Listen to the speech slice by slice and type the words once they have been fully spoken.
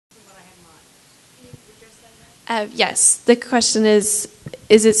Yes. The question is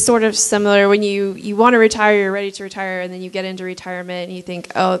it sort of similar when you want to retire, you're ready to retire, and then you get into retirement and you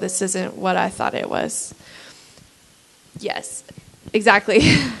think, oh, this isn't what I thought it was? Yes, exactly.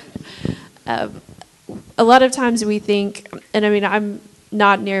 A lot of times we think, and I mean, I'm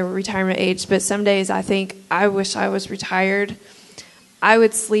not near retirement age, but some days I think, I wish I was retired. I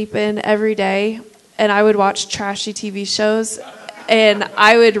would sleep in every day, and I would watch trashy TV shows, and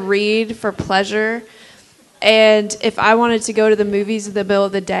I would read for pleasure. And if I wanted to go to the movies in the middle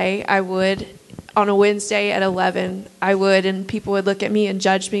of the day, I would. On a Wednesday at 11, I would, and people would look at me and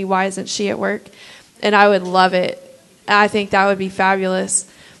judge me, why isn't she at work? And I would love it. I think that would be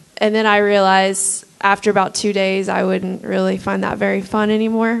fabulous. And then I realized after about 2 days, I wouldn't really find that very fun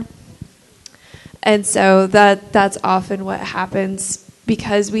anymore. And so that's often what happens,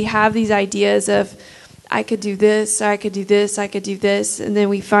 because we have these ideas of, I could do this, or I could do this, I could do this, and then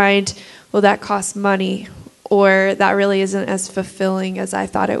we find, well, that costs money, or that really isn't as fulfilling as I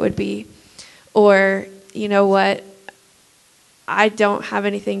thought it would be. Or, you know what, I don't have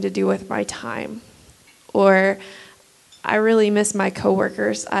anything to do with my time. Or, I really miss my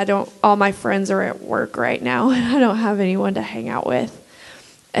coworkers. All my friends are at work right now, and I don't have anyone to hang out with.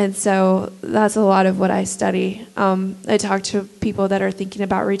 And so that's a lot of what I study. I talk to people that are thinking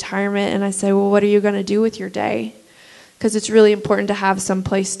about retirement, and I say, well, what are you going to do with your day? Because it's really important to have some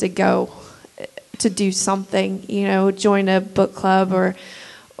place to go, to do something, join a book club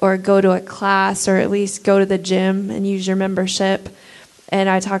or go to a class, or at least go to the gym and use your membership. And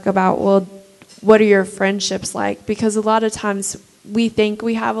I talk about, well, what are your friendships like? Because a lot of times we think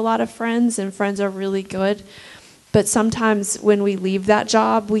we have a lot of friends, and friends are really good. But sometimes when we leave that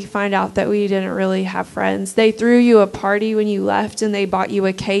job, we find out that we didn't really have friends. They threw you a party when you left, and they bought you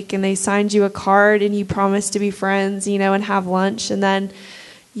a cake, and they signed you a card, and you promised to be friends, and have lunch, and then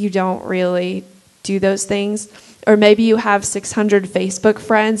you don't really do those things. Or maybe you have 600 Facebook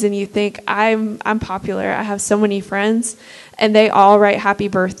friends, and you think, I'm popular. I have so many friends, and they all write happy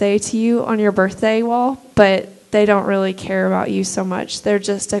birthday to you on your birthday wall, but they don't really care about you so much. They're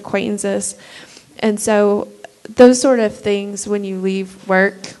just acquaintances. And so those sort of things, when you leave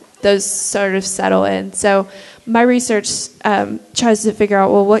work, those sort of settle in. So my research tries to figure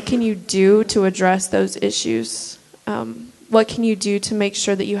out, well, what can you do to address those issues? What can you do to make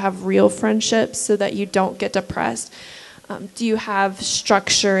sure that you have real friendships so that you don't get depressed? Do you have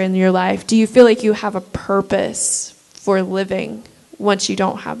structure in your life? Do you feel like you have a purpose for living once you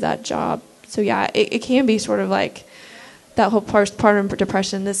don't have that job? So yeah, it can be sort of like that whole postpartum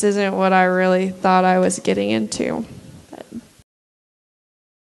depression. This isn't what I really thought I was getting into.